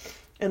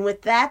 And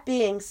with that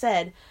being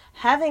said,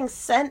 having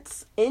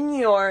scents in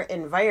your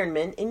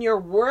environment, in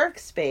your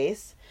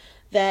workspace,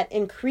 that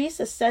increase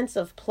a sense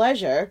of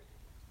pleasure,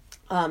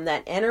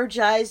 that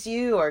energize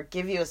you or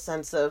give you a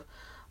sense of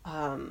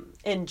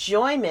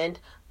enjoyment,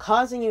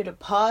 causing you to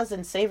pause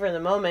and savor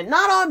the moment.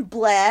 Not on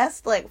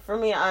blast. Like for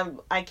me,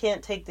 I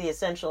can't take the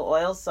essential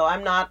oils, so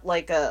I'm not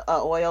like a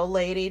oil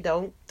lady.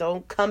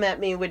 Don't come at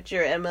me with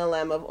your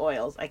MLM of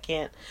oils. I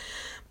can't.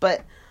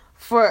 But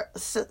for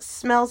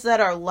smells that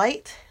are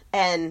light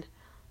and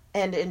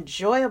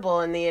enjoyable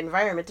in the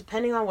environment,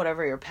 depending on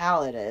whatever your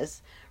palate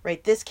is,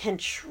 right? This can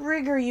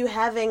trigger you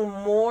having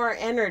more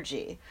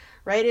energy,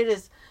 right? It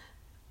is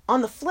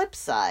on the flip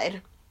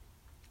side,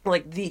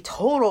 like the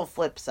total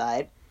flip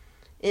side,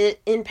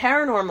 in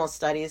paranormal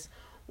studies,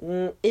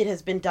 it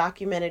has been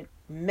documented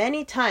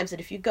many times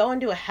that if you go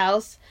into a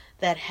house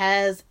that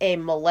has a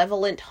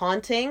malevolent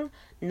haunting,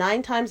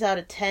 9 times out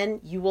of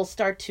 10, you will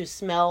start to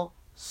smell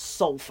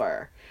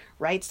sulfur,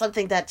 right?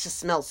 Something that just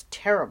smells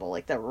terrible,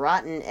 like the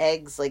rotten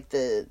eggs, like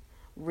the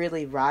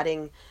really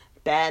rotting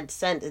bad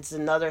scent. It's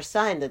another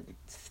sign that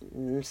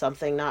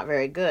something not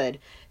very good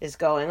is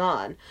going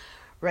on,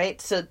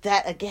 right? So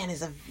that, again,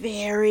 is a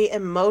very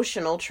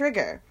emotional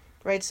trigger,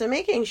 right? So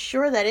making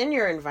sure that in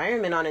your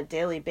environment on a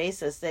daily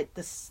basis, that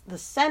the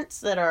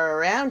scents that are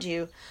around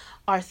you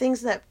are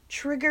things that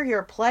trigger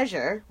your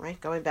pleasure,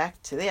 right? Going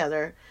back to the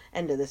other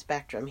end of the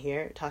spectrum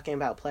here, talking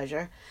about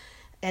pleasure.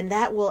 And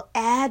that will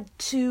add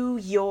to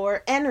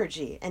your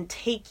energy and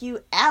take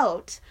you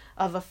out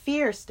of a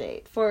fear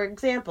state. For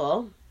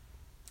example,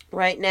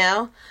 right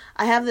now,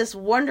 I have this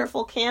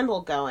wonderful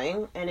candle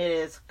going, and it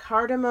is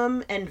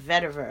cardamom and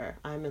vetiver.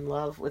 I'm in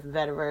love with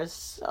vetiver. It's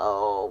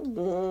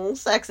so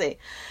sexy.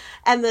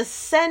 And the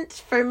scent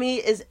for me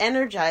is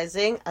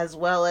energizing, as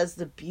well as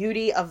the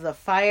beauty of the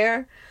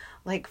fire.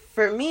 Like,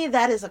 for me,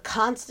 that is a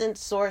constant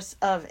source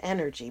of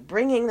energy,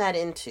 bringing that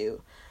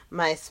into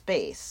my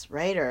space,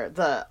 right? Or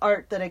the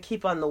art that I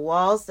keep on the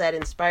walls that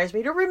inspires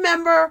me to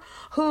remember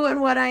who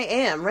and what I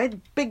am, right?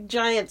 Big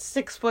giant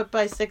 6 foot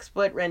by 6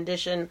 foot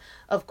rendition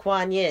of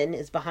Kuan Yin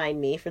is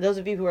behind me. For those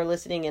of you who are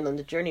listening in on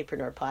the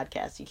Journeypreneur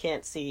podcast, you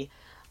can't see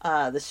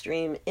the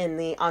stream in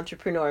the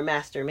Entrepreneur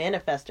Master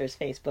Manifestors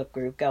Facebook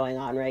group going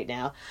on right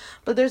now.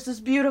 But there's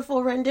this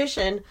beautiful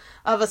rendition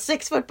of a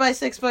 6 foot by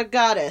 6 foot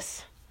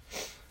goddess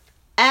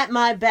at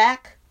my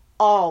back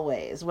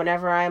always,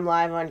 whenever I'm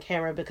live on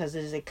camera, because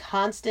it is a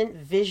constant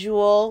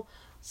visual,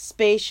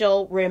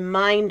 spatial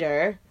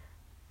reminder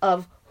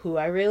of who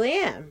I really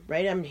am,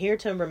 right? I'm here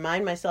to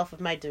remind myself of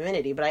my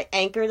divinity, but I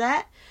anchor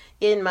that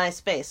in my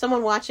space.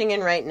 Someone watching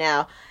in right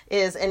now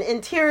is an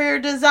interior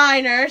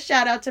designer.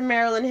 Shout out to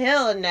Marilyn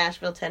Hill in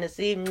Nashville,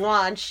 Tennessee.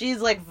 Mwah, and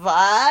she's like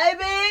vibing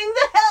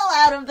the hell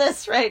out of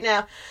this right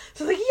now.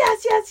 So like,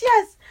 yes, yes,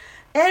 yes,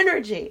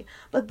 energy.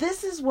 But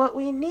this is what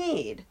we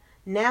need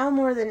now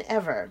more than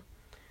ever.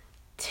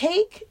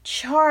 Take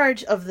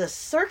charge of the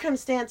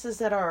circumstances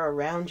that are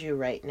around you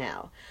right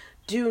now.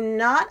 Do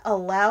not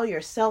allow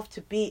yourself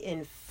to be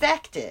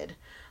infected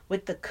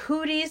with the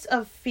cooties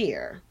of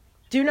fear.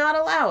 Do not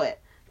allow it.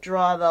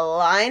 Draw the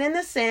line in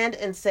the sand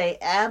and say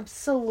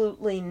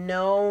absolutely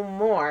no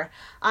more.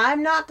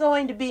 I'm not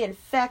going to be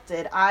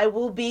infected. I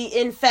will be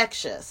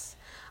infectious.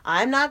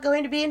 I'm not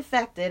going to be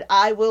infected.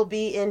 I will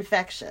be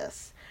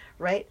infectious,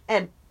 right?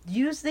 And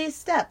use these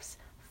steps.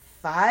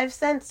 5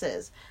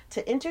 senses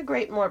to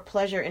integrate more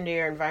pleasure into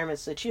your environment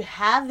so that you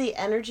have the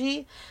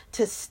energy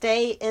to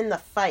stay in the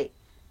fight.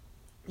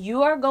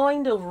 You are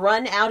going to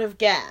run out of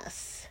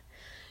gas.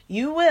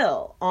 You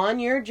will on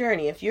your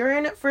journey. If you're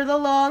in it for the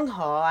long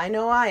haul, I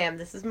know I am.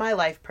 This is my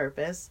life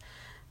purpose.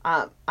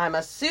 I'm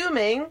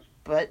assuming,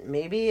 but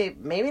maybe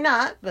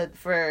not. But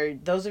for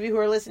those of you who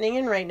are listening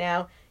in right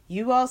now,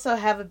 you also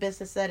have a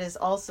business that is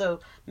also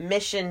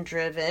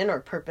mission-driven or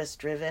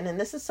purpose-driven, and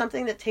this is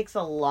something that takes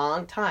a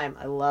long time.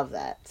 I love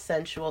that.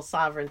 Sensual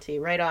sovereignty.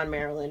 Right on,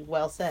 Marilyn.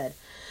 Well said.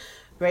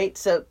 Right?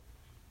 So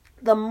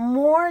the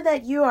more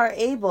that you are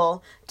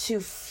able to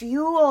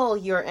fuel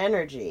your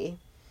energy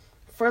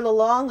for the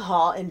long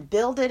haul and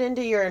build it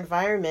into your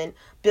environment,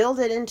 build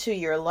it into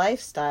your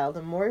lifestyle,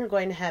 the more you're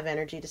going to have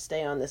energy to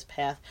stay on this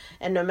path.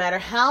 And no matter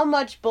how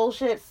much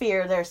bullshit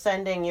fear they're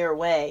sending your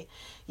way,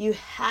 you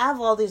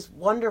have all these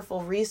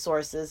wonderful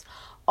resources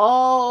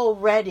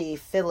already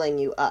filling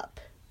you up,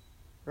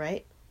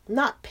 right? I'm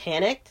not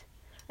panicked,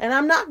 and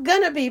I'm not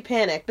gonna be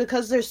panicked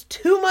because there's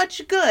too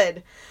much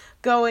good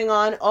going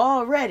on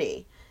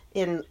already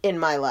in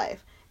my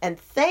life. And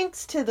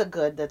thanks to the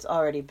good that's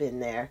already been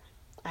there,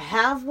 I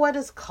have what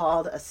is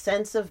called a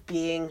sense of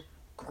being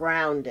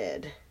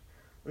grounded.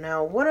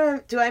 Now,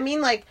 do I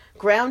mean like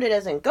grounded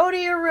as in go to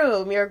your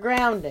room, you're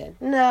grounded?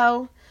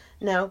 No.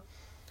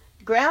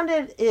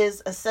 Grounded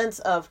is a sense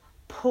of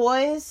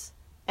poise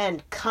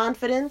and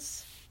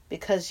confidence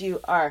because you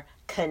are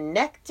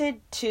connected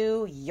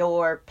to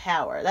your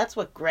power. That's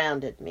what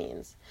grounded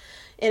means.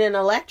 In an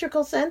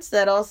electrical sense,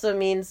 that also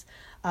means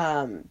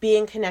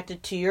being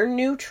connected to your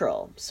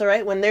neutral. So,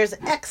 right, when there's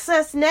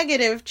excess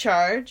negative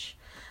charge,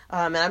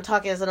 and I'm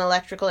talking as an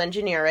electrical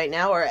engineer right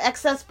now, or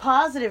excess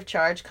positive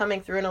charge coming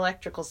through an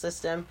electrical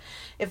system,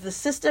 if the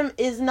system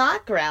is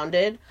not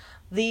grounded,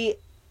 the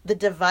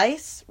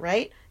device,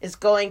 right, is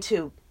going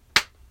to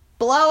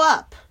blow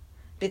up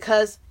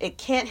because it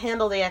can't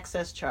handle the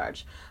excess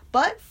charge.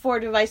 But for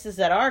devices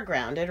that are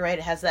grounded, right,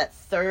 it has that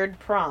third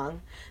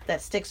prong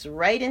that sticks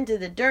right into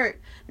the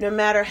dirt. No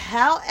matter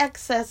how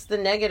excess the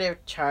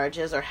negative charge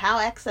is or how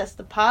excess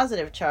the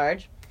positive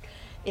charge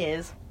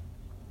is,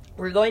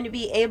 we're going to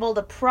be able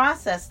to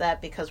process that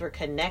because we're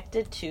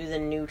connected to the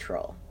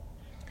neutral,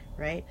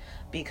 right?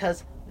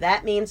 Because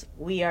that means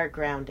we are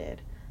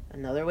grounded.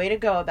 Another way to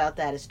go about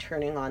that is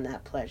turning on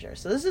that pleasure.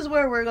 So this is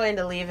where we're going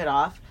to leave it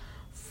off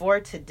for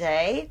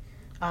today.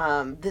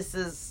 This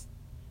is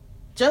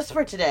just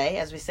for today,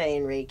 as we say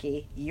in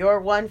Reiki. Your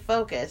one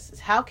focus is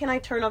how can I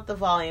turn up the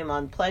volume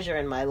on pleasure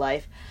in my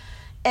life,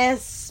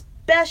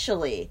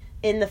 especially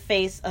in the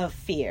face of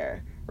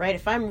fear, right?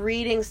 If I'm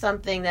reading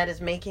something that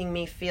is making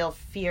me feel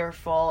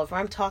fearful, if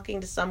I'm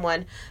talking to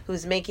someone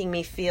who's making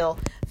me feel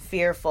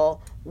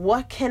fearful,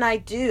 what can I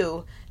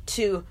do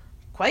to,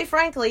 quite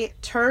frankly,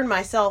 turn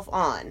myself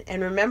on?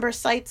 And remember,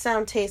 sight,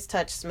 sound, taste,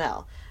 touch,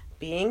 smell.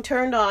 Being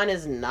turned on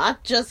is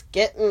not just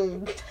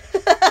getting...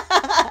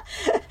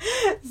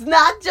 It's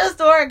not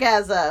just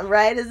orgasm,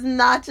 right? It's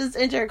not just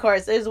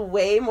intercourse. There's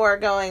way more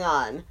going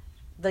on.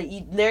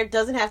 There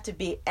doesn't have to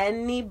be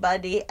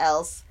anybody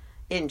else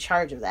in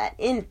charge of that.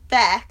 In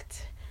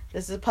fact,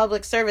 this is a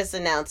public service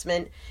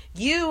announcement.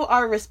 You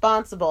are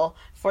responsible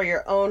for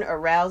your own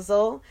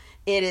arousal.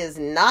 It is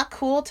not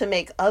cool to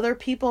make other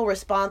people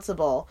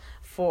responsible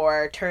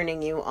for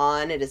turning you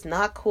on. It is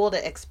not cool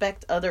to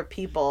expect other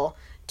people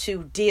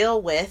to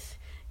deal with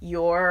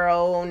your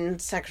own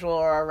sexual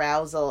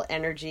arousal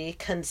energy.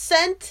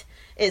 Consent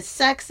is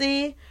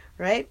sexy,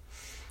 right?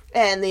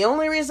 And the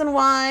only reason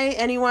why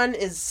anyone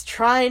is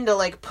trying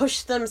to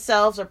push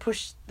themselves or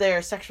push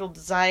their sexual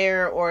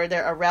desire or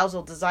their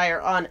arousal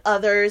desire on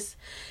others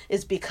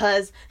is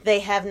because they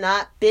have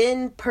not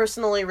been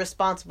personally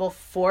responsible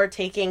for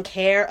taking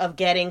care of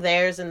getting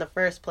theirs in the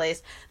first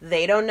place.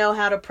 They don't know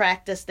how to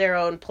practice their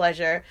own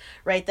pleasure,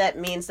 right? That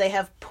means they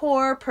have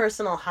poor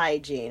personal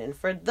hygiene. And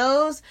for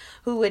those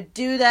who would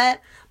do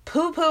that,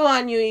 poo-poo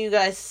on you, you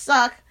guys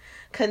suck.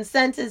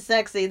 Consent is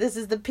sexy. This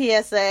is the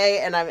PSA,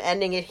 and I'm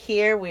ending it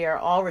here. We are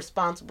all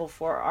responsible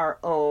for our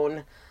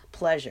own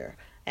pleasure.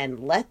 And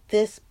let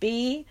this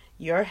be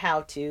your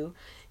how-to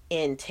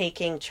in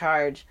taking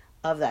charge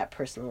of that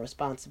personal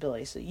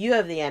responsibility. So you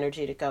have the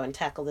energy to go and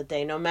tackle the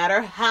day, no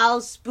matter how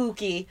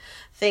spooky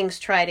things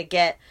try to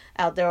get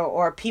out there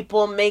or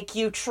people make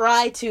you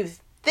try to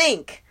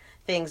think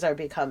things are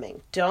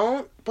becoming.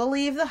 Don't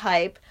believe the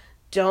hype.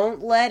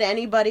 Don't let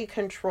anybody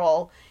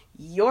control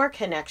your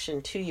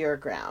connection to your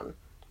ground.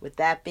 With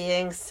that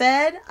being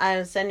said, I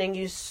am sending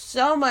you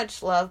so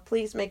much love.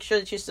 Please make sure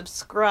that you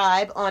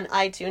subscribe on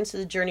iTunes to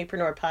the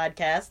Journeypreneur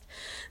podcast.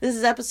 This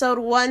is episode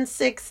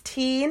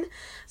 116.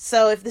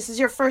 So if this is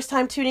your first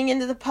time tuning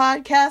into the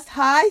podcast,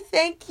 hi,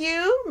 thank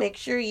you. Make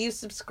sure you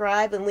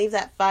subscribe and leave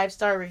that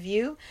 5-star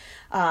review.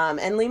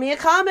 And leave me a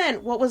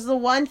comment. What was the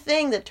one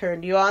thing that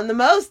turned you on the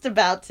most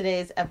about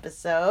today's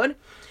episode?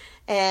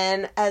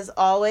 And as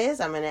always,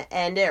 I'm going to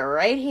end it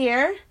right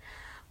here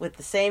with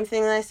the same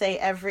thing that I say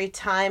every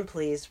time.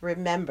 Please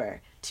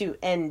remember to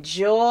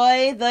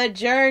enjoy the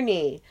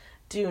journey.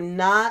 Do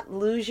not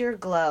lose your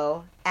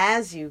glow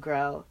as you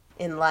grow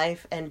in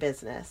life and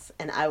business.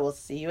 And I will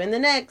see you in the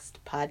next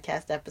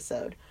podcast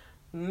episode.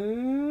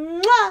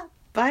 Mwah!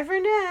 Bye for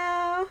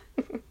now.